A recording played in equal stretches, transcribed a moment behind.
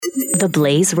The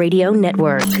Blaze Radio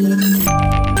Network.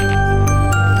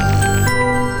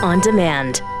 On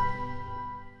demand.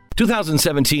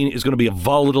 2017 is going to be a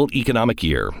volatile economic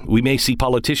year. We may see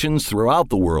politicians throughout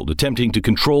the world attempting to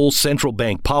control central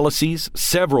bank policies.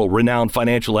 Several renowned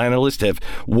financial analysts have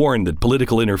warned that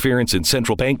political interference in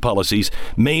central bank policies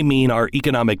may mean our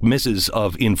economic misses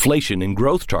of inflation and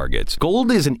growth targets.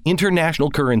 Gold is an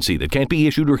international currency that can't be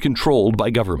issued or controlled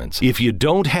by governments. If you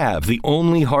don't have the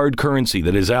only hard currency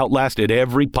that has outlasted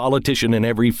every politician and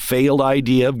every failed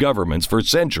idea of governments for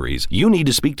centuries, you need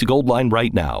to speak to Goldline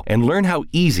right now and learn how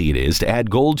easy it is to add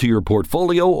gold to your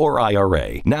portfolio or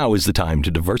IRA. Now is the time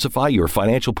to diversify your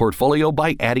financial portfolio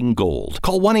by adding gold.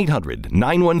 Call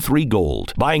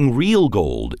 1-800-913-GOLD. Buying real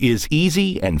gold is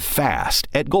easy and fast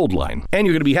at Goldline. And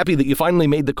you're going to be happy that you finally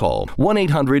made the call.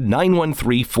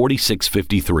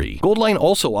 1-800-913-4653. Goldline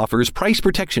also offers price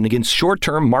protection against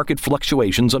short-term market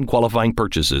fluctuations on qualifying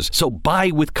purchases. So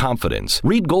buy with confidence.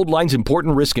 Read Goldline's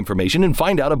important risk information and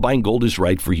find out if buying gold is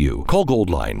right for you. Call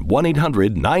Goldline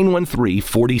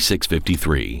 1-800-913-4653. And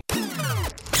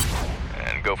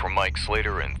go for Mike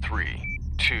Slater in 3,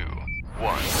 2,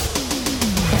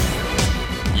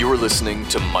 1. You're listening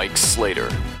to Mike Slater,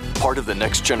 part of the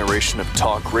next generation of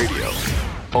talk radio,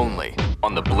 only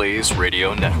on the Blaze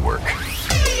Radio Network.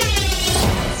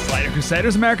 Slater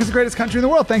Crusaders, America's the greatest country in the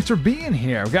world. Thanks for being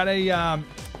here. We've got a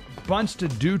bunch to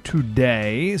do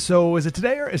today. So is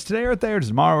today Earth Day or is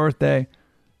tomorrow Earth Day?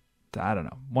 I don't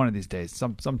know. One of these days,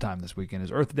 sometime this weekend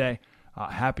is Earth Day.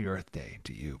 Happy Earth Day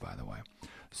to you, by the way.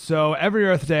 So every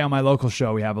Earth Day on my local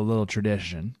show, we have a little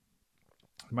tradition.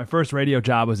 My first radio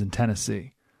job was in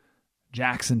Tennessee,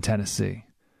 Jackson, Tennessee.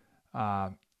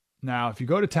 Now, if you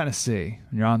go to Tennessee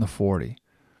and you're on the 40,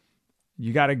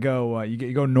 you got to go.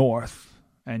 You go north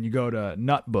and you go to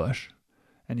Nutbush,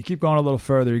 and you keep going a little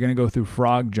further. You're going to go through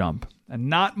Frog Jump, and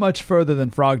not much further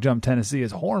than Frog Jump, Tennessee,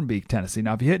 is Hornbeak, Tennessee.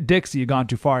 Now, if you hit Dixie, you've gone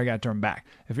too far. You got to turn back.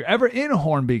 If you're ever in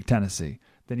Hornbeak, Tennessee,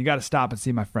 then you got to stop and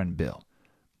see my friend Bill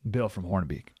from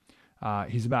Hornbeak.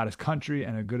 He's about as country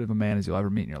and as good of a man as you'll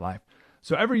ever meet in your life.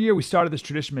 So every year we started this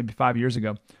tradition maybe 5 years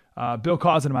ago. Bill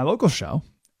calls into my local show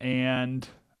and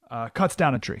cuts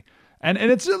down a tree. And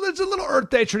it's a little Earth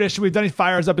Day tradition. We've done, he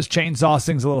fires up his chainsaw,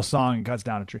 sings a little song, and cuts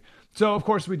down a tree. So, of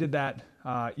course, we did that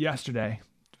yesterday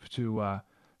to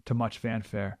much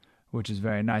fanfare, which is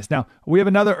very nice. Now, we have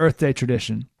another Earth Day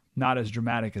tradition, not as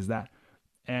dramatic as that.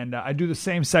 And I do the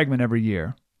same segment every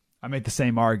year. I make the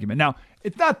same argument. Now,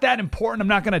 it's not that important. I'm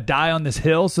not going to die on this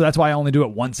hill, so that's why I only do it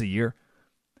once a year.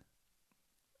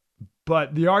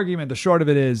 But the argument, the short of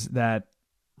it is that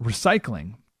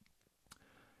recycling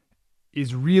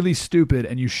is really stupid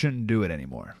and you shouldn't do it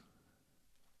anymore.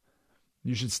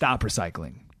 You should stop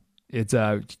recycling. It's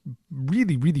a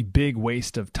really, really big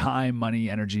waste of time, money,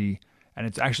 energy, and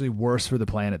it's actually worse for the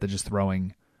planet than just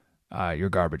throwing your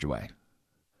garbage away.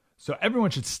 So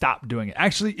everyone should stop doing it.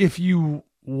 Actually, if you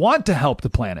want to help the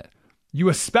planet, you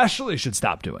especially should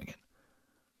stop doing it.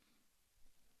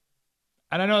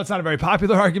 And I know it's not a very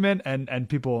popular argument, and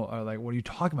people are like, what are you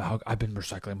talking about? I've been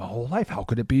recycling my whole life. How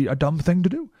could it be a dumb thing to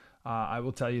do? I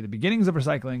will tell you the beginnings of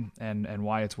recycling and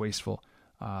why it's wasteful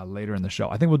later in the show.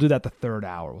 I think we'll do that the third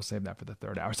hour. We'll save that for the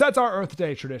third hour. So that's our Earth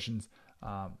Day traditions.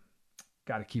 Got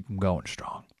to keep them going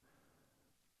strong.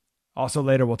 Also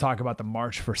later, we'll talk about the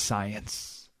March for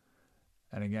Science.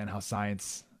 And again, how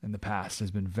science in the past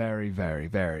has been very, very,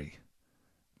 very,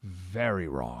 very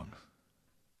wrong.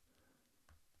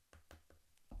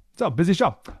 So, busy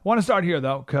show. I want to start here,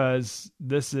 though, because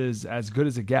this is as good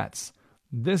as it gets.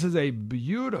 This is a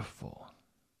beautiful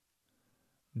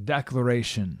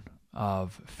declaration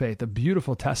of faith, a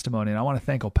beautiful testimony. And I want to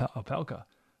thank Opelka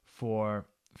for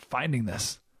finding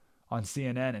this on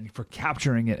CNN and for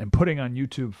capturing it and putting it on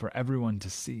YouTube for everyone to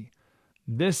see.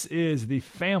 This is the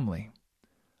family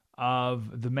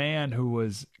of the man who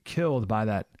was killed by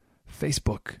that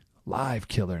Facebook Live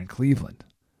killer in Cleveland.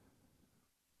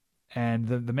 And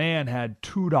the man had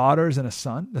 2 daughters and a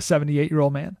son, the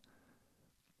 78-year-old man.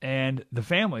 And the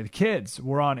family, the kids,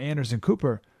 were on Anderson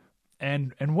Cooper.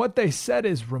 And what they said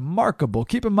is remarkable.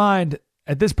 Keep in mind,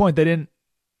 at this point, the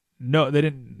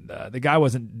guy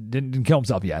didn't kill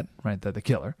himself yet, right? The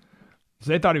killer. So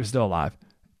they thought he was still alive.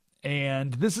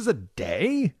 And this is a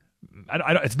day?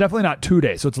 It's definitely not 2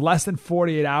 days. So it's less than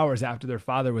 48 hours after their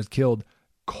father was killed,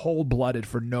 cold-blooded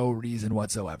for no reason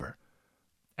whatsoever.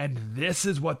 And this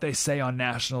is what they say on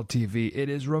national TV. It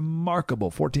is remarkable.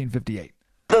 1458.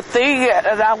 The thing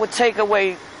that I would take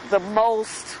away the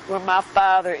most from my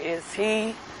father is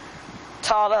he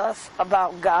taught us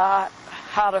about God,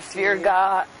 how to fear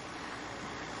God,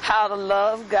 how to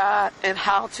love God, and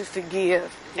how to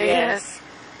forgive. Yes.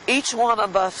 each one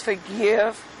of us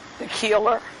forgive the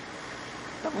killer,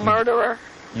 the murderer.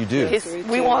 You do.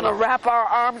 We want to wrap our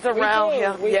arms around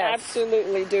him. We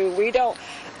absolutely do. We don't.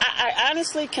 I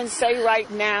honestly can say right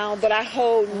now that I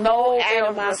hold no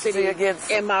animosity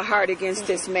in my heart against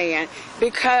this man,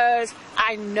 because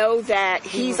I know that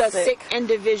he's a sick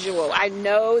individual. I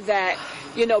know that,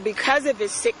 because of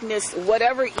his sickness,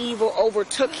 whatever evil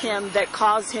overtook him that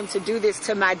caused him to do this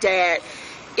to my dad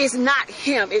is not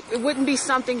him. It wouldn't be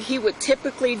something he would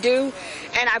typically do.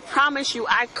 And I promise you,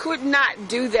 I could not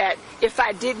do that if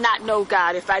I did not know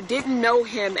God. If I didn't know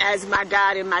him as my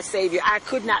God and my Savior, I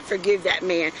could not forgive that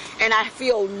man. And I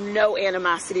feel no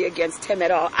animosity against him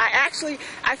at all. I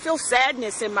feel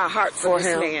sadness in my heart for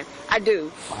this man. I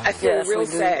do. I feel real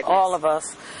sadness. All of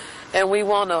us. And we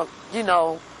want to,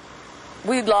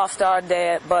 we lost our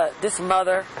dad, but this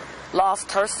mother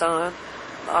lost her son.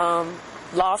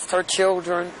 Lost her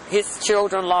children. His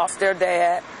children lost their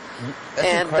dad. That's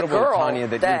and incredible, the girl Tanya,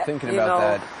 that you're thinking about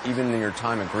that even in your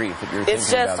time of grief, that you're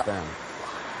thinking about them.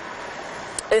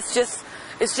 It's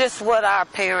just what our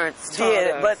parents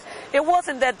did. But it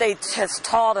wasn't that they just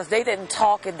taught us. They didn't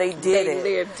talk it. They did it.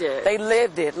 They lived it. They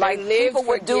lived it. Like, people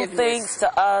would do things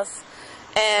to us,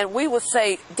 and we would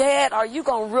say, Dad, are you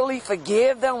going to really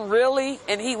forgive them, really?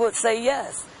 And he would say,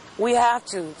 yes, we have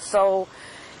to. So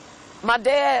my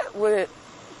dad would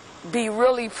be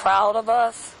really proud of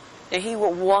us, and he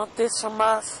would want this from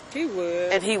us. He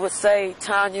would. And he would say,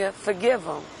 Tanya, forgive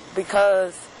them,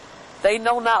 because they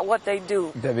know not what they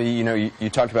do. Debbie, you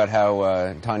talked about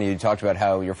how, Tanya, you talked about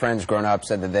how your friends growing up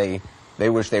said that they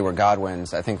wish they were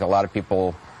Godwins. I think a lot of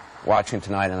people watching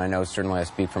tonight, and I know certainly I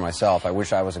speak for myself, I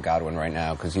wish I was a Godwin right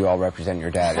now, because you all represent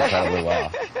your dad incredibly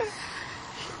well.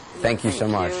 Thank you so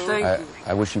much.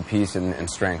 I wish you peace and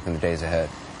strength in the days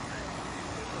ahead.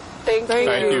 Thank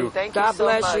you. Thank you God so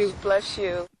bless much. you. Bless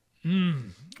you.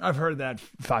 I've heard that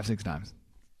 5-6 times.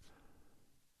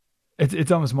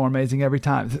 It's almost more amazing every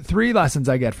time. 3 lessons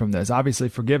I get from this. Obviously,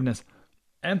 forgiveness,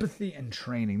 empathy, and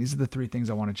training. These are the 3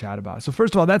 things I want to chat about. So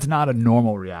first of all, that's not a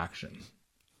normal reaction.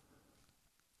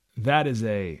 That is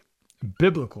a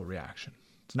biblical reaction.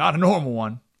 It's not a normal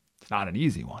one. It's not an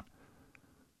easy one.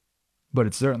 But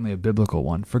it's certainly a biblical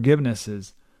one. Forgiveness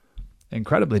is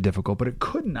incredibly difficult, but it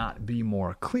could not be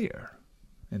more clear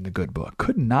in the good book.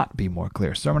 Could not be more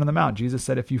clear. Sermon on the Mount, Jesus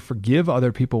said, if you forgive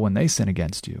other people when they sin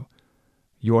against you,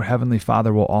 your heavenly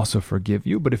Father will also forgive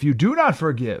you. But if you do not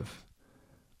forgive,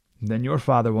 then your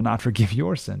Father will not forgive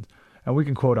your sins. And we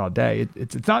can quote all day.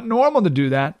 It's not normal to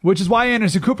do that, which is why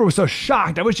Anderson Cooper was so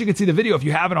shocked. I wish you could see the video. If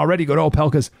you haven't already, go to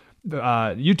Opelka's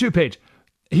YouTube page.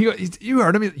 You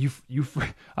heard him.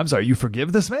 I'm sorry, you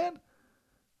forgive this man?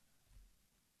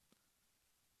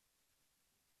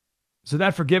 So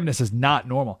that forgiveness is not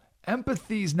normal.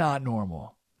 Empathy is not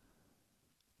normal.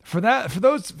 For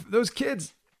those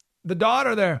kids, the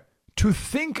daughter there, to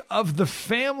think of the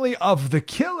family of the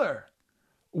killer.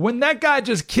 When that guy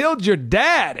just killed your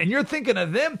dad and you're thinking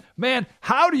of them, man,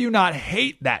 how do you not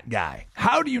hate that guy?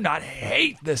 How do you not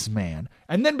hate this man?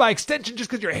 And then by extension, just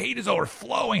because your hate is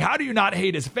overflowing, how do you not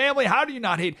hate his family? How do you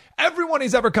not hate everyone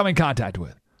he's ever come in contact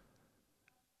with?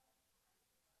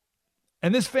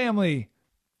 And this family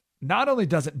not only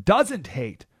doesn't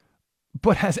hate,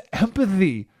 but has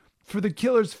empathy for the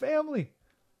killer's family.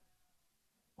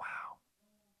 Wow.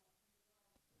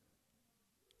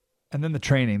 And then the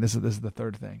training. This is the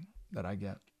third thing that I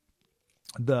get.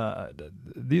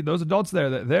 Those adults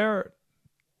there,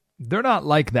 they're not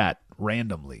like that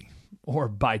randomly or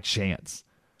by chance.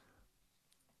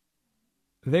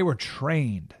 They were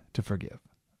trained to forgive.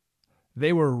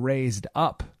 They were raised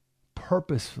up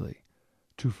purposefully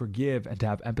to forgive and to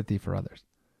have empathy for others.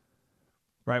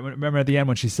 Right? Remember at the end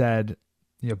when she said,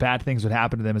 bad things would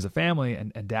happen to them as a family,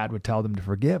 and Dad would tell them to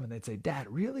forgive, and they'd say, Dad,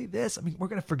 really this? I mean, we're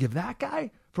going to forgive that guy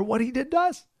for what he did to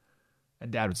us?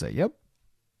 And Dad would say, yep.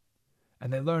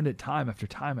 And they learned it time after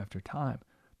time after time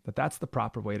that that's the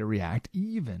proper way to react,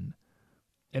 even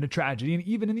in a tragedy, and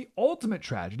even in the ultimate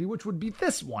tragedy, which would be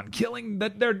this one, killing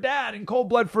their dad in cold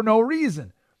blood for no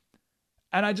reason.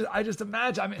 And I just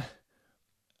imagine,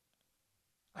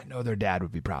 I know their dad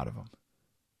would be proud of them.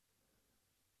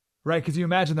 Right? Because you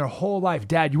imagine their whole life,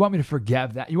 Dad, you want me to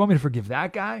forgive that? You want me to forgive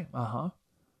that guy? Uh-huh.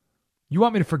 You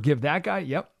want me to forgive that guy?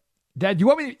 Yep. Dad, you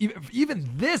want me to, even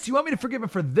this, you want me to forgive him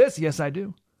for this? Yes, I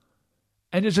do.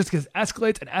 And it just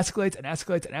escalates and escalates and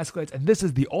escalates and escalates. And this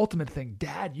is the ultimate thing.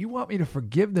 Dad, you want me to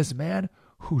forgive this man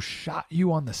who shot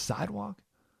you on the sidewalk?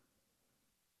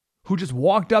 Who just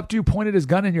walked up to you, pointed his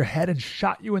gun in your head and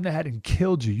shot you in the head and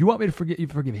killed you? You want me to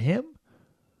forgive him?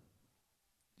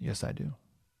 Yes, I do.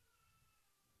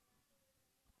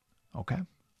 Okay.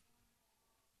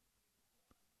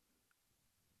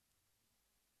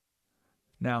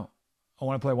 Now, I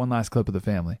want to play one last clip of the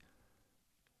family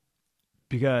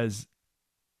because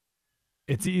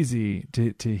it's easy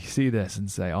to see this and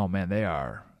say, oh man,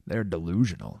 they're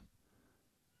delusional.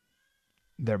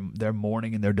 They're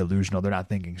mourning and they're delusional. They're not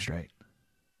thinking straight.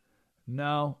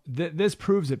 No, this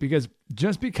proves it, because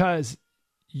just because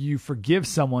you forgive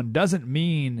someone doesn't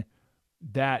mean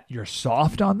that you're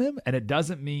soft on them, and it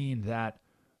doesn't mean that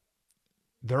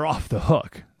they're off the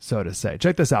hook, so to say.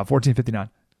 Check this out, 1459. I'm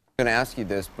going to ask you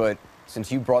this, but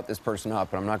since you brought this person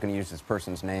up, and I'm not going to use this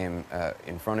person's name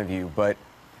in front of you, but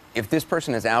if this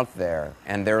person is out there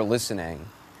and they're listening,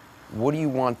 what do you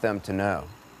want them to know?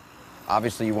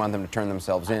 Obviously, you want them to turn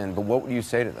themselves in, but what would you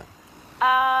say to them?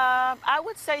 I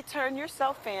would say turn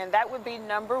yourself in. That would be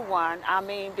number one. I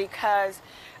mean, because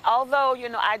although,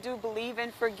 I do believe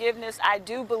in forgiveness, I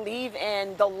do believe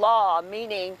in the law,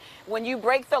 meaning when you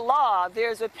break the law,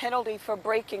 there's a penalty for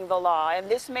breaking the law. And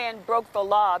this man broke the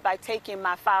law by taking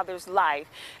my father's life.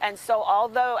 And so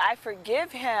although I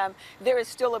forgive him, there is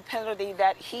still a penalty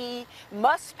that he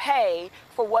must pay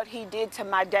for what he did to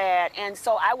my dad. And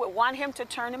so I would want him to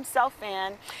turn himself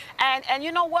in. And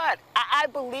you know what? I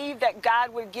believe that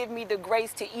God would give me the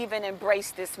grace to even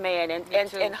embrace this man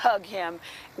and hug him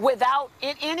without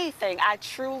anything. I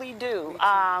truly do.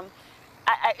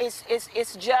 It's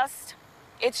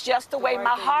just the way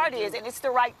my heart is, and it's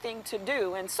the right thing to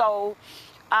do. And so,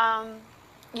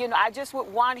 I just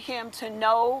would want him to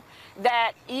know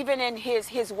that even in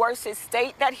his worst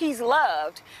state, that he's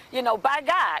loved, by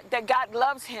God, that God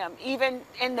loves him, even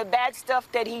in the bad stuff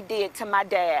that he did to my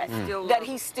dad, that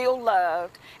he's still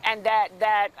loved, and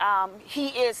that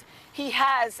he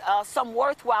has some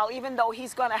worthwhile, even though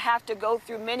he's going to have to go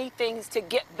through many things to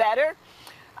get better.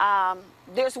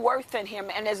 There's worth in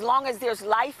him, and as long as there's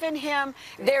life in him,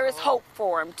 there is hope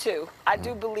for him too. I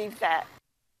do believe that.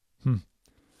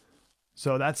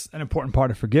 So that's an important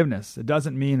part of forgiveness. It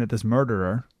doesn't mean that this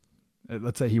murderer,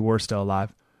 let's say he were still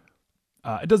alive,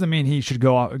 it doesn't mean he should get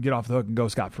off the hook and go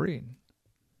scot-free.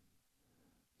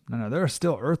 No, there are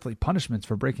still earthly punishments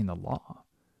for breaking the law.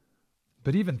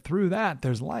 But even through that,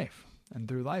 there's life. And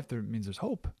through life, there means there's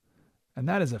hope. And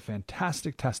that is a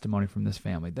fantastic testimony from this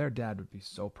family. Their dad would be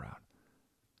so proud.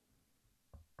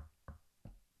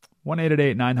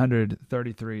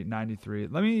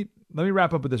 1-888-900-3393. Let me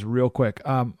wrap up with this real quick.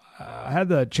 I had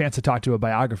the chance to talk to a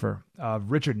biographer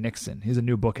of Richard Nixon. He has a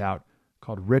new book out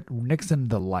called Nixon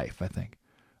the Life, I think.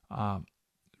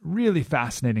 Really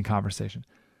fascinating conversation.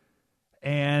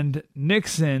 And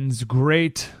Nixon's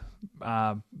great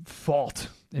fault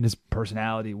in his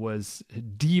personality was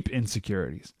deep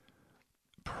insecurities.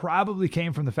 Probably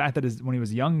came from the fact that when he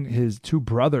was young, his two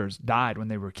brothers died when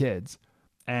they were kids.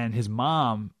 And his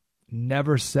mom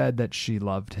never said that she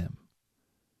loved him.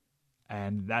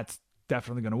 And that's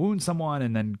definitely going to wound someone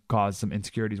and then cause some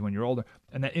insecurities when you're older.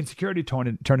 And that insecurity turned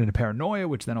into paranoia,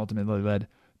 which then ultimately led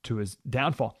to his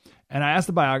downfall. And I asked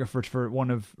the biographer for one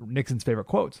of Nixon's favorite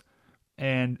quotes.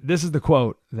 And this is the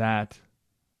quote that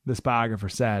this biographer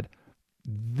said.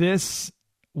 This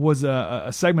was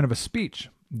a segment of a speech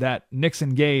that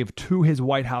Nixon gave to his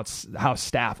White House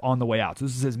staff on the way out. So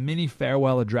this is his mini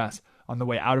farewell address on the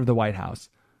way out of the White House.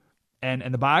 And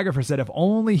the biographer said if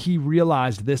only he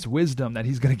realized this wisdom that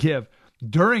he's going to give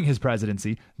during his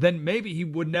presidency, then maybe he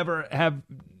would never have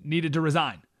needed to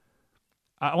resign.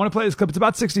 I want to play this clip. It's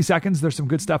about 60 seconds. There's some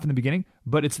good stuff in the beginning,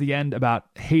 but it's the end about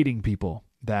hating people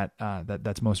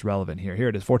that's most relevant here. Here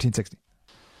it is, 1460.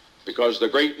 Because the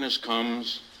greatness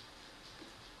comes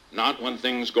not when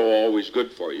things go always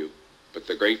good for you, but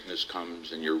the greatness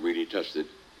comes and you're really tested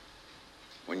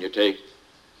when you take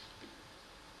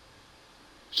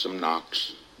some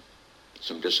knocks,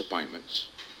 some disappointments,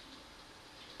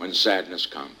 when sadness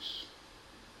comes.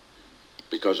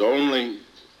 Because only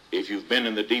if you've been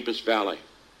in the deepest valley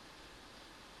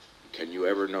can you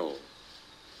ever know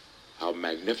how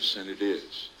magnificent it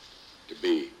is to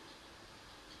be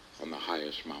on the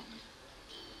highest mountain.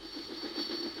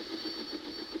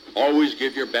 Always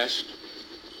give your best.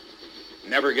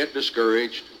 Never get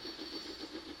discouraged.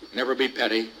 Never be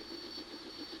petty.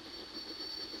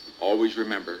 Always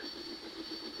remember,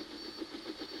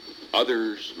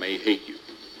 others may hate you,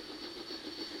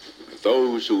 but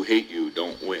those who hate you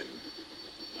don't win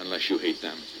unless you hate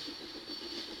them.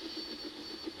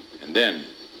 And then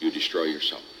you destroy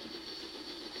yourself.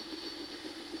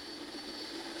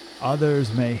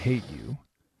 Others may hate you,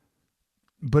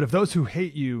 but if those who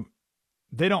hate you,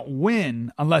 they don't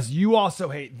win unless you also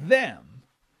hate them.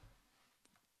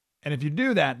 And if you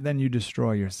do that, then you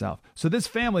destroy yourself. So this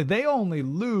family, they only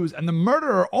lose, and the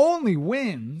murderer only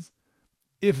wins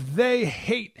if they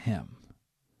hate him.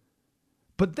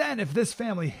 But then if this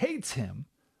family hates him,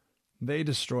 they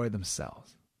destroy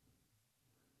themselves.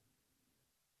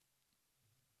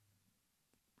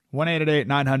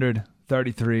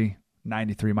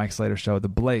 1-888-900-3393. Mike Slater Show, the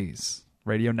Blaze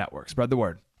Radio Network. Spread the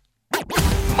word.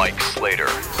 Mike Slater.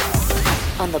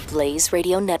 On the Blaze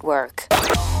Radio Network.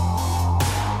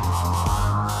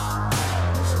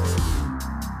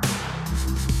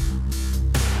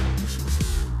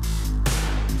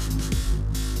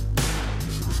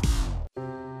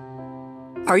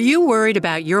 Are you worried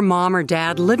about your mom or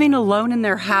dad living alone in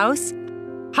their house?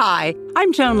 Hi,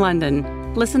 I'm Joan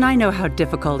London. Listen, I know how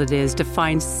difficult it is to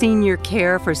find senior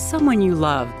care for someone you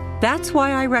love. That's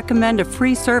why I recommend a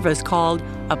free service called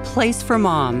A Place for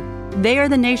Mom. They are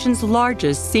the nation's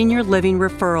largest senior living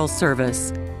referral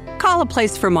service. Call A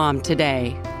Place for Mom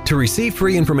today. To receive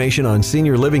free information on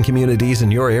senior living communities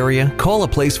in your area, call A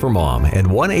Place for Mom at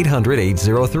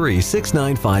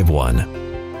 1-800-803-6951.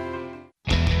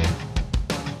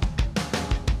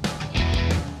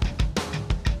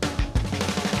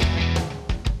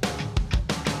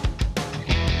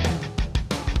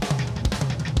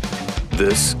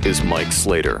 This is Mike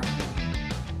Slater.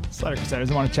 Slater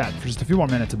Crusaders, I want to chat for just a few more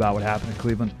minutes about what happened in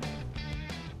Cleveland.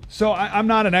 So I'm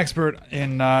not an expert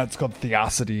in, it's called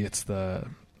theosophy. It's the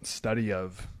study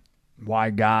of why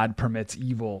God permits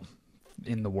evil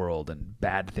in the world and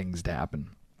bad things to happen.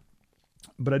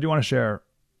 But I do want to share,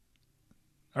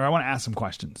 or I want to ask some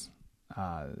questions.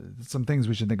 Some things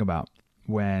we should think about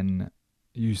when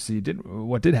you see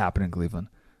what did happen in Cleveland.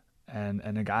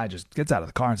 And a guy just gets out of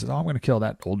the car and says, "Oh, I'm going to kill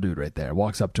that old dude right there."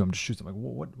 Walks up to him, just shoots him. Like,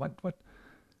 what?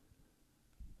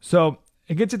 So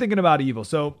it gets you thinking about evil.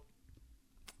 So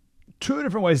two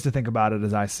different ways to think about it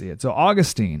as I see it. So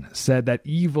Augustine said that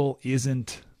evil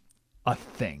isn't a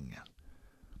thing.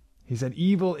 He said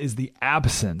evil is the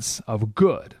absence of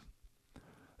good.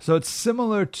 So it's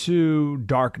similar to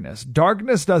darkness.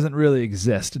 Darkness doesn't really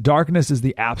exist. Darkness is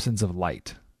the absence of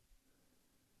light.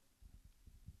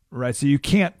 Right, so you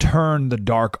can't turn the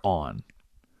dark on.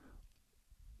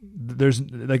 There's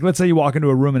like, let's say you walk into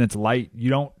a room and it's light, you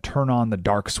don't turn on the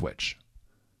dark switch.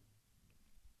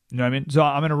 You know what I mean? So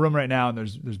I'm in a room right now and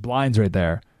there's blinds right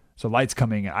there, so light's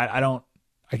coming.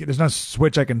 There's no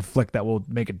switch I can flick that will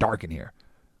make it dark in here.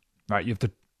 Right, you have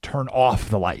to turn off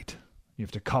the light. You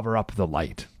have to cover up the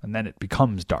light, and then it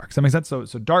becomes dark. Does that make sense? So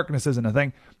darkness isn't a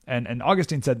thing, and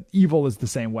Augustine said evil is the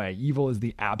same way. Evil is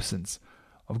the absence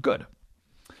of good.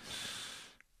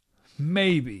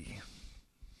 Maybe.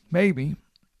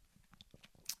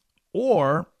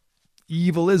 Or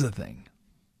evil is a thing.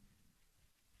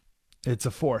 It's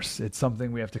a force. It's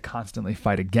something we have to constantly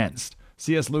fight against.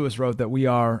 C.S. Lewis wrote that we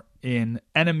are in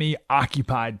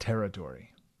enemy-occupied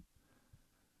territory.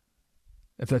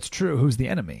 If that's true, who's the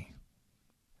enemy?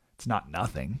 It's not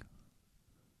nothing.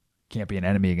 Can't be an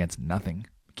enemy against nothing.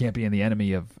 Can't be the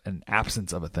enemy of an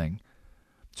absence of a thing.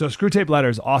 So Screwtape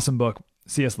Letters, awesome book.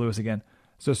 C.S. Lewis again.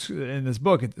 So in this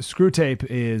book, Screwtape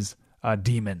is a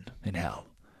demon in hell.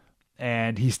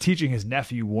 And he's teaching his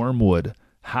nephew, Wormwood,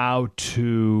 how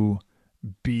to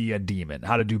be a demon,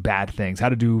 how to do bad things, how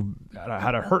to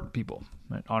hurt people,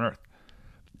 right, on Earth.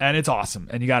 And it's awesome.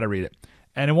 And you got to read it.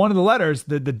 And in one of the letters,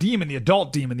 the demon, the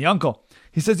adult demon, the uncle,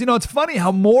 he says, it's funny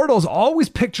how mortals always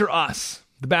picture us,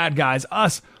 the bad guys,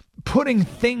 us putting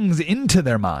things into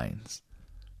their minds.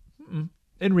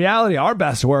 In reality, our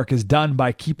best work is done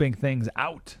by keeping things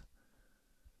out.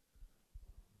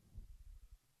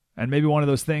 And maybe one of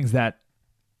those things that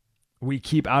we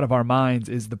keep out of our minds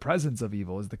is the presence of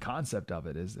evil, is the concept of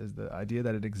it, is the idea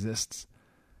that it exists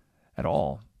at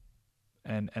all.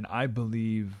 And I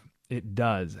believe it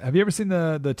does. Have you ever seen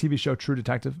the TV show True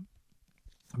Detective?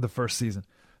 The first season.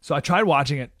 So I tried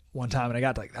watching it one time and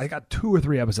I got 2 or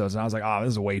 3 episodes and I was like, oh,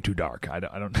 this is way too dark. I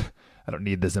don't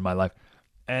need this in my life.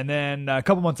 And then a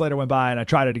couple months later went by and I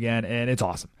tried it again and it's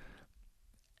awesome.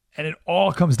 And it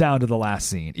all comes down to the last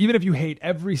scene. Even if you hate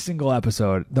every single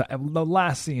episode, the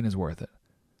last scene is worth it.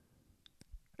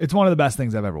 It's one of the best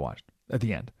things I've ever watched at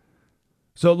the end.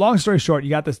 So long story short, you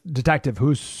got this detective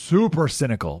who's super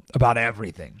cynical about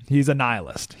everything. He's a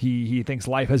nihilist. He thinks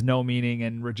life has no meaning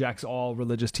and rejects all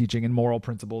religious teaching and moral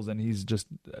principles. And he's just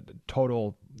a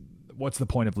total, what's the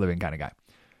point of living kind of guy.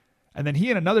 And then he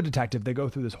and another detective, they go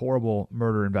through this horrible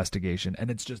murder investigation and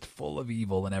it's just full of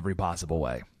evil in every possible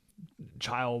way.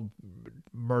 Child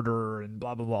murder and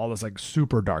blah, blah, blah, all this like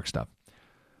super dark stuff.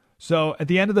 So at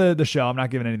the end of the show, I'm not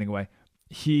giving anything away.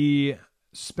 He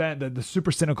spent, the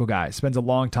super cynical guy spends a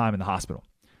long time in the hospital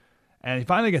and he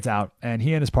finally gets out and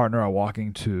he and his partner are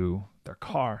walking to their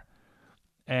car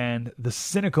and the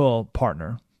cynical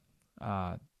partner,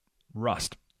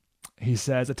 Rust, he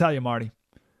says, I tell you, Marty,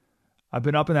 I've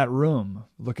been up in that room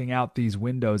looking out these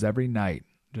windows every night,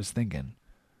 just thinking,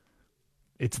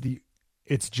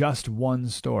 it's just one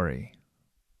story,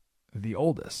 the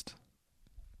oldest.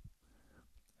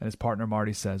 And his partner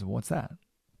Marty says, well, what's that?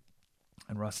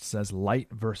 And Rust says, light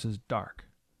versus dark.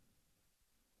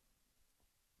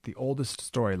 The oldest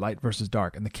story, light versus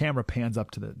dark. And the camera pans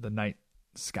up to the night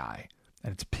sky,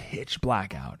 and it's pitch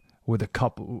black out with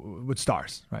with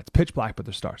stars, right? It's pitch black, but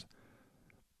there's stars.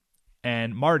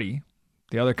 And Marty,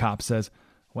 the other cop, says,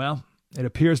 well, it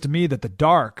appears to me that the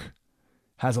dark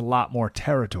has a lot more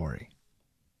territory.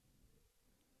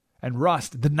 And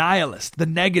Rust, the nihilist, the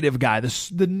negative guy,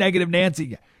 the negative Nancy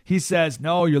guy, he says,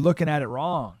 no, you're looking at it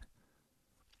wrong.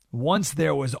 Once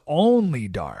there was only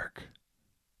dark.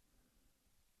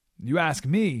 You ask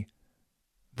me,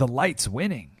 the light's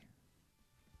winning.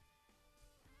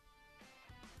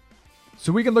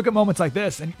 So we can look at moments like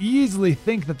this and easily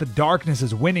think that the darkness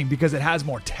is winning because it has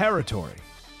more territory.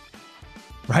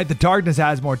 Right? The darkness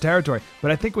has more territory. But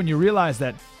I think when you realize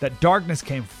that darkness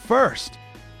came first,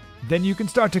 then you can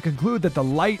start to conclude that the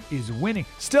light is winning.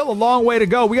 Still a long way to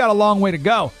go. We got a long way to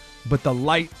go. But the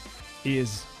light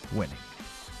is winning.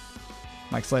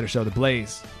 Mike Slater Show, The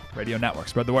Blaze Radio Network.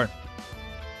 Spread the word.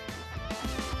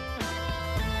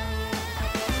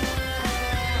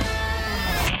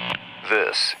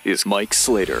 This is Mike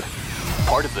Slater,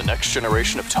 part of the next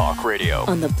generation of talk radio.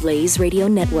 On the Blaze Radio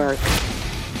Network.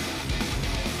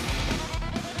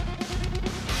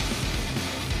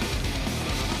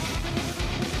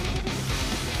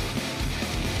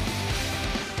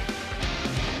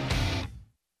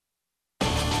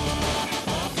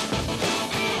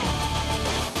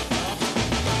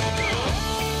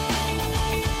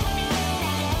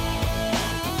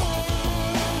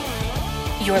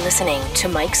 You're listening to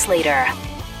Mike Slater.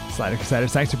 Slater,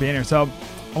 thanks for being here. So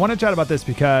I want to chat about this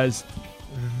because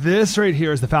this right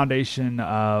here is the foundation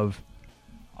of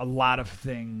a lot of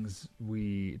things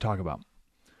we talk about.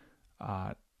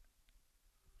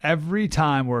 Every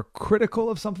time we're critical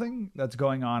of something that's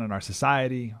going on in our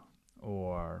society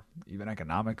or even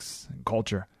economics and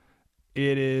culture,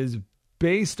 it is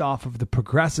based off of the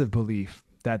progressive belief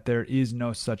that there is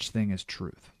no such thing as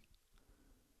truth.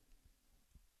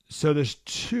 So there's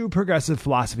two progressive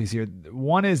philosophies here.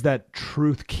 One is that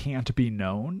truth can't be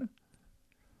known.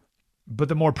 But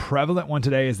the more prevalent one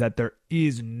today is that there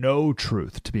is no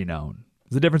truth to be known.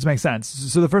 Does the difference make sense?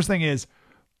 So the first thing is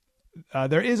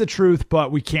there is a truth, but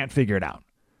we can't figure it out.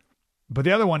 But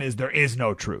the other one is there is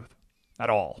no truth at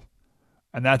all.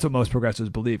 And that's what most progressives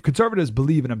believe. Conservatives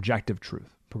believe in objective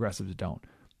truth. Progressives don't.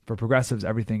 For progressives,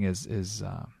 everything is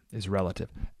relative.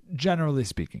 Generally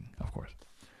speaking, of course.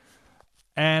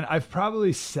 And I've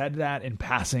probably said that in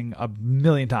passing a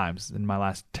million times in my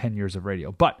last 10 years of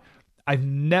radio. But I've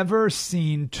never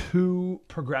seen two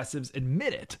progressives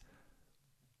admit it.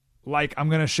 Like I'm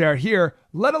going to share here,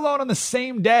 let alone on the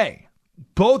same day.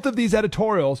 Both of these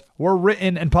editorials were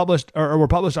written and published or were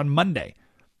published on Monday.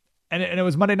 And it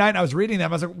was Monday night and I was reading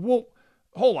them. I was like, whoa,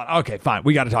 hold on. Okay, fine.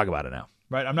 We got to talk about it now.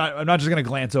 Right? I'm not just going to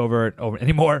glance over it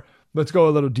anymore. Let's go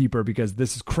a little deeper because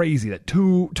this is crazy that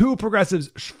two progressives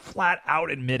flat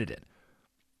out admitted it.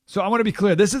 So I want to be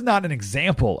clear. This is not an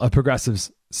example of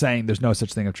progressives saying there's no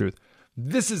such thing of truth.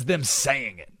 This is them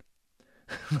saying it.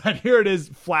 Right here it is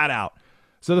flat out.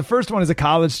 So the first one is a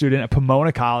college student at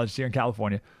Pomona College here in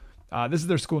California. This is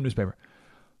their school newspaper.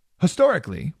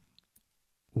 Historically,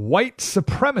 white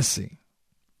supremacy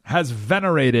has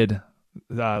lifted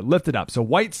up. So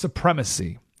white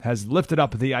supremacy has lifted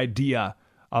up the idea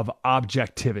of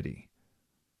objectivity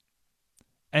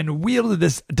and wielded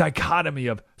this dichotomy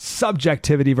of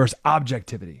subjectivity versus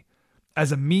objectivity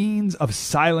as a means of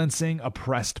silencing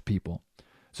oppressed people.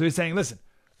 So he's saying, listen,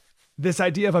 this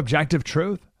idea of objective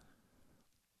truth,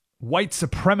 white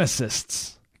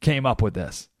supremacists came up with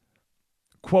this,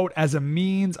 quote, as a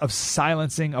means of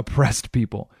silencing oppressed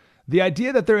people. The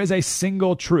idea that there is a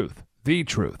single truth, the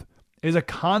truth, is a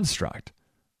construct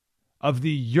of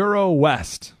the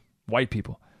Euro-West, white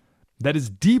people, that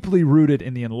is deeply rooted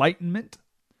in the Enlightenment,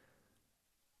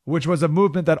 which was a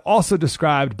movement that also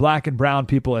described black and brown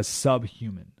people as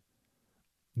subhuman.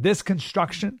 This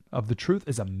construction of the truth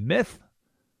is a myth,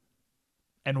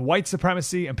 and white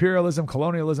supremacy, imperialism,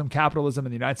 colonialism, capitalism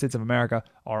in the United States of America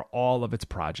are all of its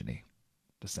progeny,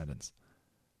 descendants.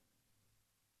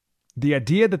 The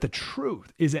idea that the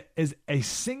truth is a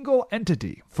single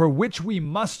entity for which we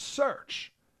must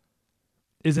search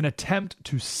is an attempt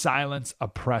to silence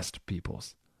oppressed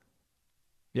peoples.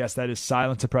 Yes, that is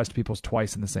silence oppressed peoples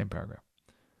twice in the same paragraph.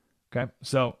 Okay,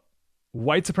 so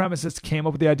white supremacists came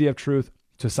up with the idea of truth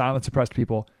to silence oppressed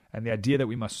people, and the idea that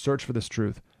we must search for this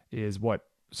truth is what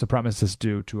supremacists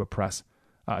do to oppress,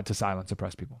 to silence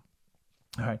oppressed people.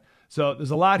 All right. So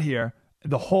there's a lot here.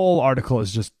 The whole article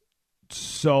is just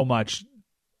so much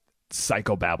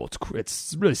psychobabble.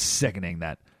 It's really sickening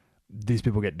that these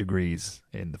people get degrees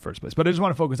in the first place. But I just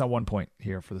want to focus on one point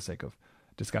here for the sake of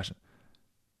discussion.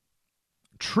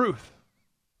 Truth.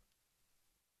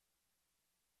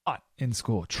 In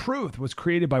school. Truth was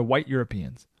created by white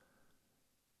Europeans.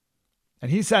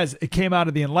 And he says it came out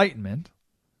of the Enlightenment,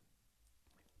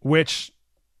 which,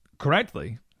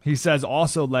 correctly, he says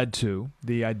also led to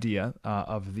the idea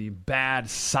of the bad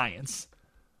science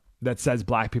that says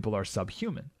black people are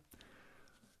subhuman.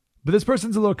 But this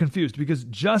person's a little confused because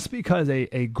just because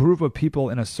a group of people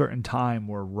in a certain time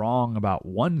were wrong about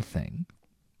one thing,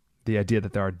 the idea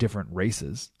that there are different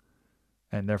races,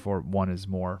 and therefore one is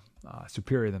more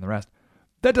superior than the rest,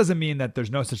 that doesn't mean that there's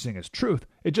no such thing as truth.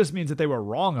 It just means that they were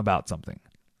wrong about something.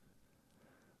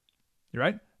 You're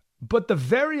right? But the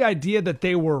very idea that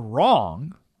they were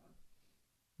wrong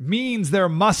means there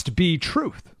must be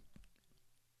truth.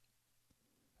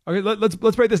 Okay,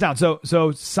 let's break this down.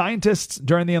 So scientists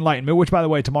during the Enlightenment, which, by the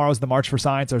way, tomorrow is the March for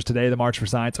Science, or is today the March for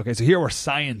Science? Okay, so here were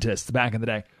scientists back in the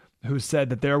day who said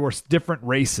that there were different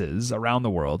races around the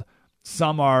world.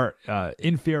 Some are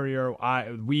inferior.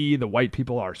 We, the white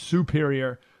people, are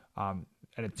superior. And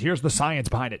here's the science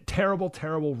behind it. Terrible,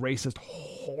 terrible, racist,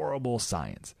 horrible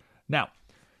science. Now,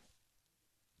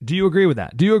 do you agree with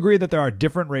that? Do you agree that there are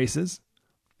different races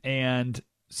and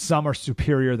some are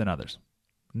superior than others?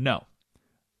 No.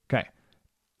 Okay.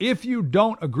 If you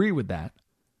don't agree with that,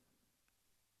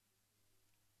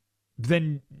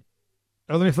 then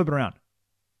let me flip it around.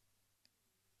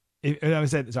 Let me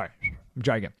say, sorry, let me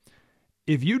try again.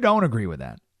 If you don't agree with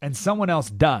that and someone else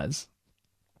does,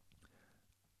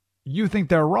 you think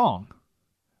they're wrong,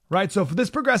 right? So if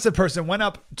this progressive person went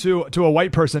up to a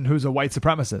white person who's a white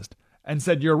supremacist and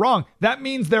said, you're wrong, that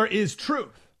means there is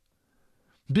truth.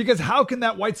 Because how can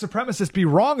that white supremacist be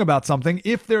wrong about something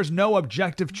if there's no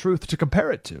objective truth to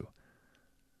compare it to?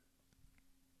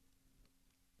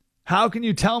 How can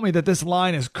you tell me that this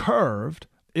line is curved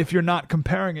if you're not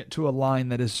comparing it to a line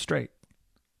that is straight?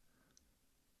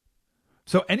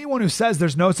 So anyone who says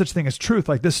there's no such thing as truth,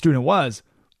 like this student was,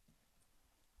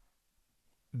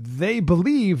 they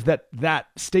believe that that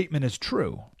statement is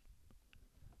true.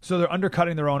 So they're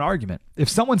undercutting their own argument. If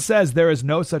someone says there is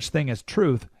no such thing as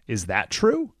truth, is that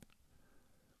true?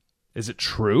 Is it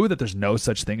true that there's no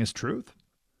such thing as truth?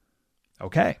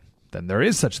 Okay, then there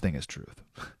is such thing as truth.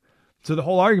 So the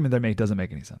whole argument they make doesn't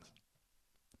make any sense.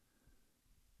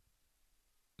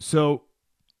 So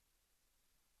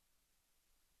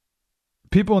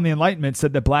people in the Enlightenment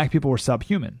said that black people were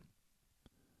subhuman.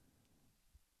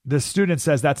 The student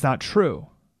says that's not true.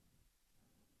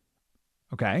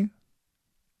 Okay.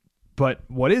 But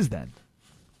what is then?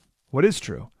 What is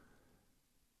true?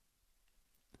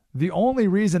 The only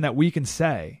reason that we can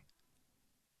say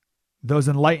those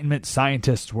Enlightenment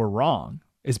scientists were wrong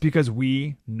is because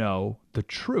we know the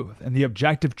truth. And the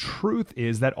objective truth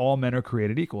is that all men are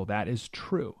created equal. That is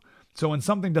true. So when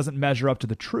something doesn't measure up to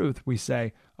the truth, we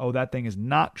say, oh, that thing is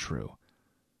not true.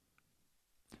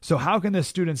 So how can this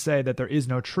student say that there is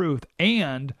no truth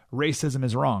and racism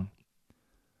is wrong?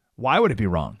 Why would it be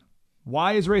wrong?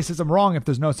 Why is racism wrong if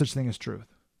there's no such thing as truth?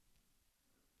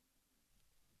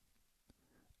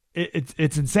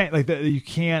 It's insane. Like you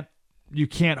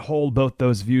can't hold both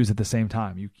those views at the same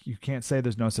time. You can't say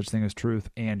there's no such thing as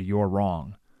truth and you're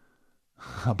wrong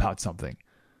about something.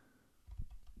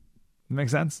 Make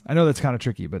sense? I know that's kind of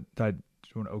tricky, but did I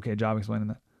do an okay job explaining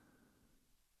that?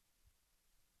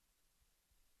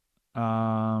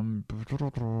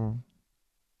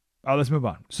 Let's move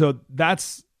on. So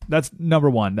that's number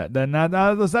one.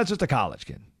 That's just a college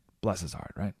kid. Bless his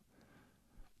heart, right?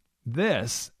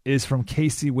 This is from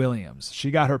Casey Williams. She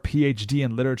got her PhD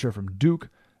in literature from Duke,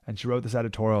 and she wrote this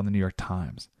editorial in the New York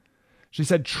Times. She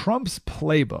said, Trump's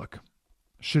playbook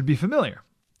should be familiar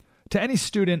to any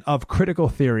student of critical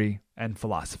theory and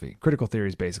philosophy. Critical theory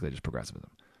is basically just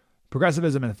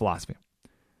progressivism and philosophy.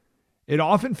 It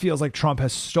often feels like Trump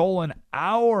has stolen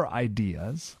our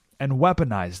ideas and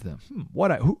weaponized them.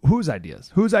 Whose ideas?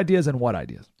 Whose ideas and what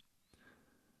ideas?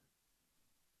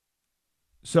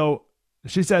 So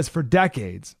she says, for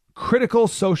decades, critical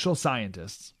social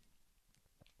scientists,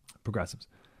 progressives,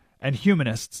 and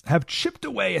humanists have chipped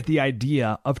away at the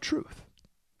idea of truth.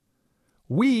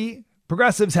 We,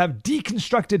 progressives, have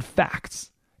deconstructed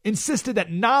facts, insisted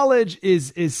that knowledge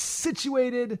is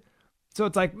situated, so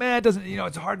it's like, man, it doesn't,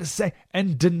 it's hard to say,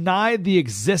 and denied the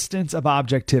existence of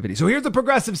objectivity. So here's the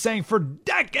progressive saying, for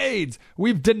decades,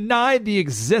 we've denied the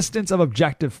existence of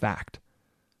objective fact.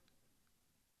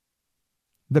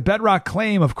 The bedrock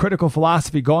claim of critical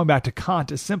philosophy going back to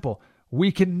Kant is simple.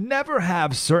 We can never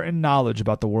have certain knowledge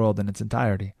about the world in its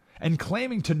entirety. And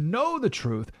claiming to know the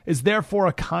truth is therefore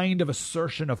a kind of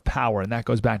assertion of power. And that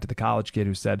goes back to the college kid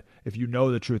who said, if you know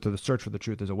the truth or the search for the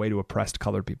truth is a way to oppress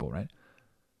colored people, right?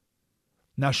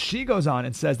 Now she goes on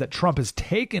and says that Trump has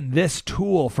taken this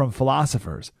tool from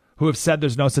philosophers who have said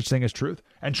there's no such thing as truth,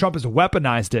 and Trump has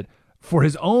weaponized it for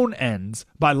his own ends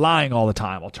by lying all the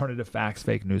time, alternative facts,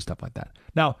 fake news, stuff like that.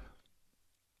 Now,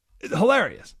 it's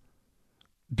hilarious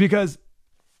because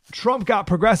Trump got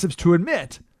progressives to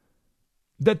admit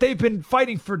that they've been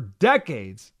fighting for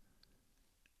decades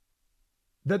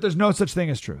that there's no such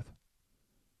thing as truth.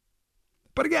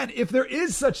 But again, if there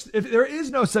is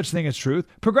no such thing as truth,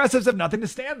 progressives have nothing to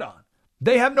stand on.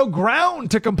 They have no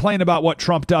ground to complain about what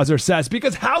Trump does or says,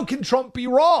 because how can Trump be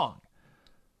wrong?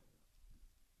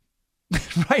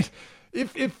 Right?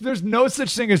 If there's no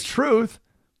such thing as truth,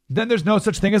 then there's no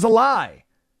such thing as a lie.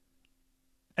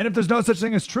 And if there's no such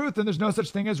thing as truth, then there's no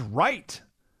such thing as right.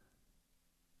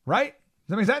 Right? Does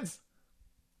that make sense?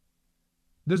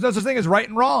 There's no such thing as right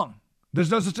and wrong.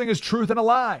 There's no such thing as truth and a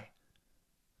lie.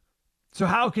 So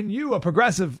how can you, a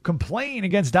progressive, complain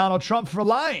against Donald Trump for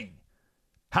lying?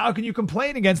 How can you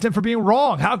complain against him for being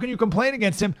wrong? How can you complain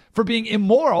against him for being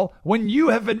immoral when you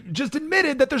have just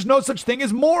admitted that there's no such thing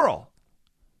as moral?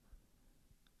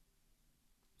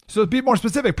 So to be more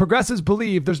specific, progressives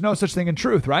believe there's no such thing in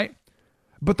truth, right?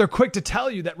 But they're quick to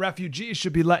tell you that refugees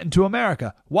should be let into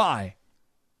America. Why?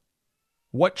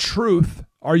 What truth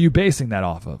are you basing that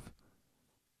off of?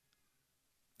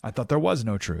 I thought there was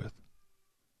no truth.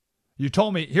 You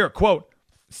told me, here, quote,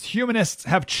 humanists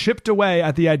have chipped away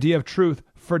at the idea of truth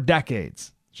for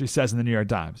decades, she says in the New York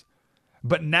Times.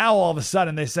 But now all of a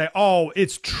sudden they say, oh,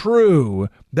 it's true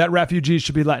that refugees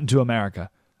should be let into America.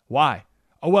 Why?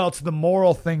 Oh, well, it's the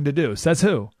moral thing to do. Says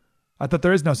who? I thought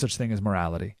there is no such thing as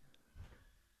morality.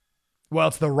 Well,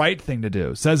 it's the right thing to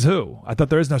do. Says who? I thought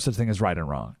there is no such thing as right and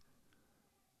wrong.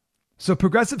 So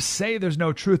progressives say there's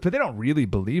no truth, but they don't really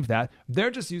believe that.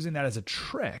 They're just using that as a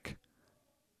trick.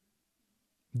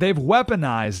 They've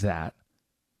weaponized that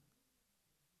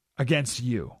against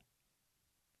you.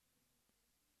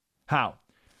 How?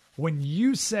 When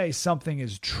you say something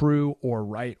is true or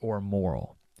right or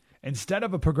moral, instead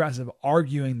of a progressive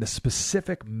arguing the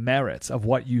specific merits of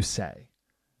what you say,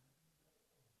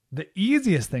 the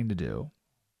easiest thing to do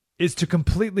is to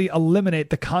completely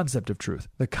eliminate the concept of truth,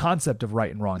 the concept of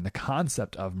right and wrong, the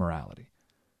concept of morality.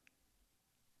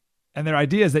 And their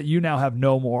idea is that you now have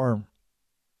no more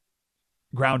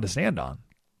ground to stand on,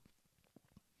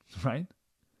 right?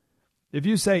 If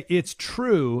you say it's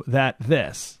true that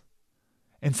this,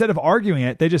 instead of arguing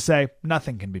it, they just say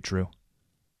nothing can be true.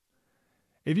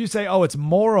 If you say, oh, it's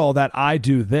moral that I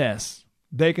do this,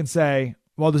 they can say,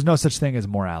 well, there's no such thing as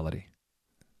morality.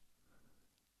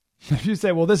 If you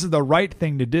say, well, this is the right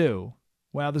thing to do,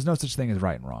 well, there's no such thing as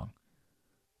right and wrong.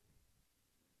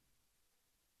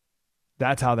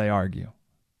 That's how they argue.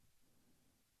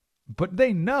 But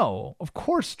they know, of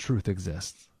course, truth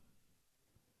exists.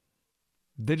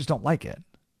 They just don't like it.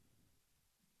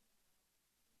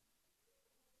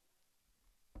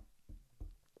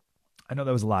 I know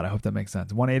that was a lot. I hope that makes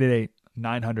sense.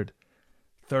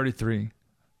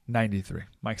 1-888-900-3393.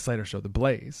 Mike Slater Show, The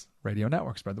Blaze Radio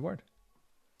Network. Spread the word.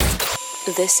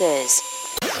 This is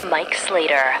Mike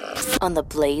Slater on the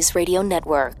Blaze Radio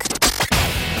Network.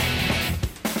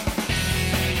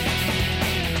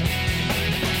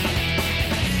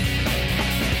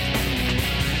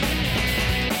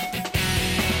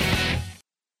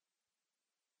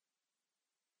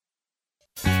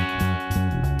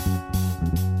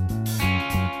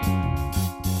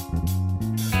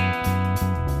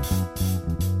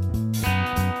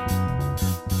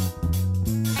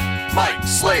 Mike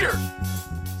Slater.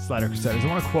 Slater Crusaders. I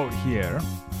want to quote here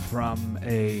from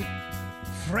a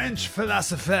French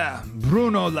philosopher,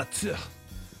 Bruno Latour.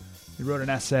 He wrote an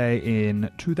essay in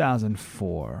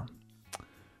 2004.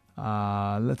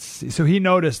 Let's see. So he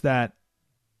noticed that,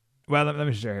 well, let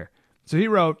me share here. So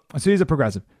he's a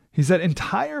progressive. He said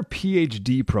entire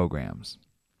PhD programs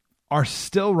are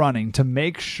still running to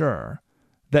make sure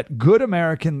that good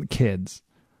American kids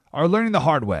are learning the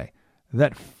hard way,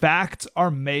 that facts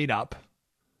are made up,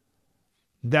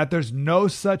 that there's no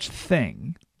such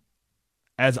thing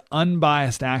as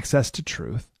unbiased access to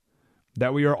truth,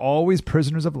 that we are always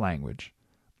prisoners of language,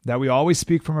 that we always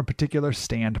speak from a particular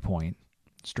standpoint,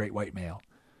 straight white male,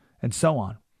 and so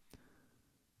on.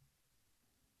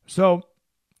 So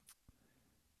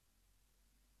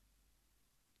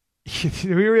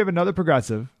here we have another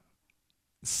progressive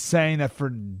saying that for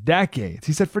decades,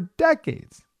 he said for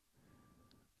decades,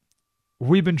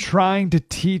 we've been trying to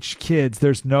teach kids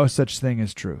there's no such thing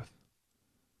as truth.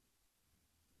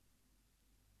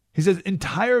 He says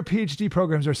entire PhD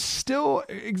programs are still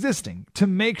existing to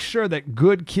make sure that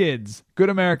good kids, good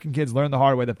American kids, learn the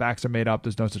hard way that facts are made up,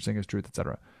 there's no such thing as truth,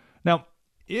 etc. Now,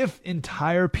 if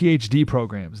entire PhD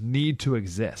programs need to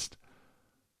exist,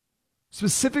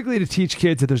 specifically to teach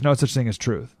kids that there's no such thing as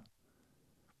truth,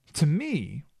 to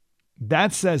me,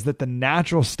 that says that the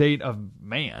natural state of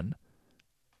man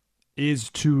is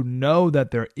to know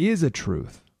that there is a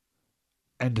truth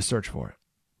and to search for it.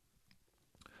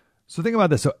 So think about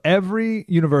this. So every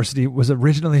university was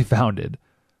originally founded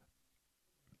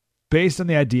based on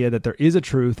the idea that there is a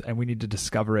truth and we need to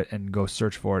discover it and go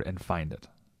search for it and find it.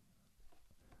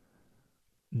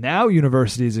 Now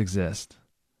universities exist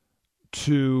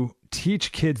to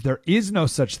teach kids there is no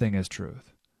such thing as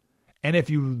truth. And if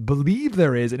you believe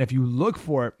there is, and if you look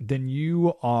for it, then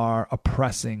you are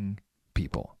oppressing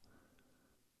people.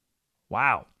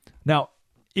 Wow. Now,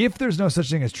 if there's no such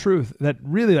thing as truth, that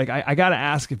really, like, I got to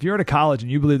ask, if you're at a college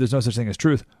and you believe there's no such thing as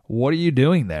truth, what are you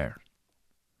doing there?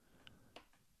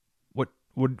 I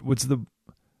don't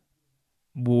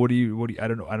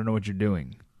know what you're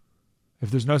doing.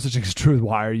 If there's no such thing as truth,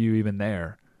 why are you even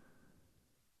there?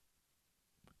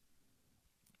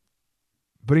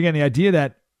 But again, the idea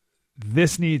that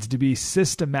this needs to be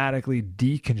systematically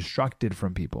deconstructed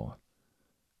from people,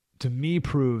 to me,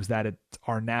 proves that it's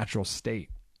our natural state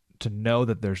to know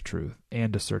that there's truth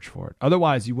and to search for it.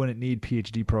 Otherwise, you wouldn't need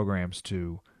PhD programs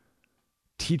to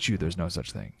teach you there's no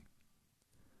such thing.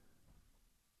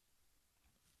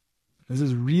 This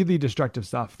is really destructive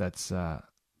stuff that's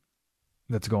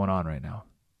going on right now.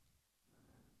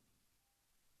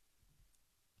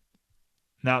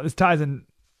 Now, this ties in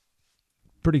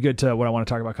pretty good to what I want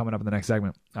to talk about coming up in the next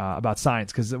segment about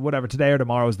science, because whatever, today or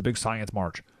tomorrow is the big science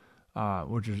march,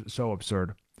 which is so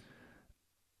absurd.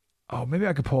 Oh, maybe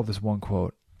I could pull up this one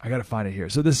quote. I got to find it here.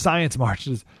 So this science march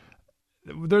is,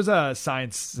 there's a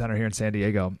science center here in San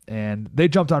Diego, and they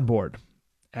jumped on board.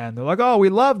 And they're like, oh, we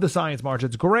love the science march.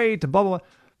 It's great, and blah, blah, blah.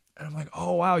 And I'm like,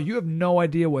 oh, wow, you have no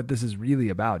idea what this is really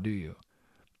about, do you?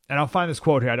 And I'll find this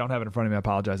quote here. I don't have it in front of me. I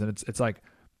apologize. And it's like,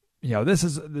 you know, this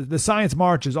is, the science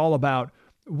march is all about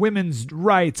women's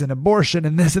rights and abortion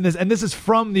and this and this. And this is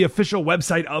from the official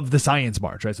website of the science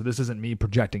march, right? So this isn't me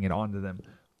projecting it onto them.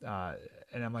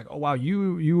 And I'm like, oh, wow,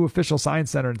 you official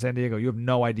science center in San Diego, you have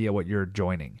no idea what you're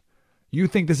joining. You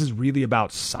think this is really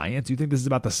about science? You think this is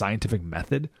about the scientific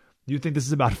method? You think this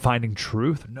is about finding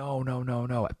truth? No.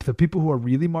 The people who are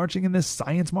really marching in this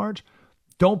science march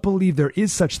don't believe there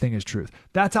is such thing as truth.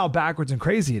 That's how backwards and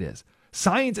crazy it is.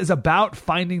 Science is about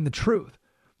finding the truth.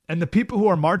 And the people who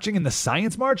are marching in the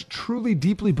science march truly,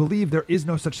 deeply believe there is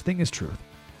no such thing as truth.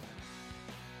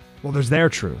 Well, there's their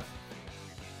truth.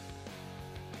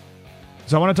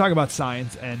 So I want to talk about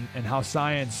science and how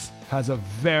science has a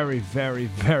very, very,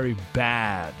 very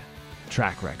bad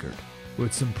track record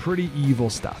with some pretty evil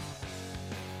stuff.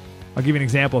 I'll give you an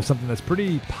example of something that's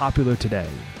pretty popular today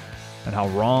and how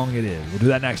wrong it is. We'll do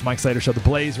that next. Mike Slater Show, the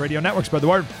Blaze Radio Network. Spread the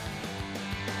word.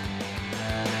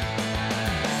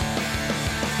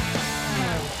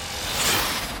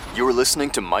 You're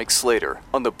listening to Mike Slater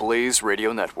on the Blaze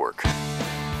Radio Network.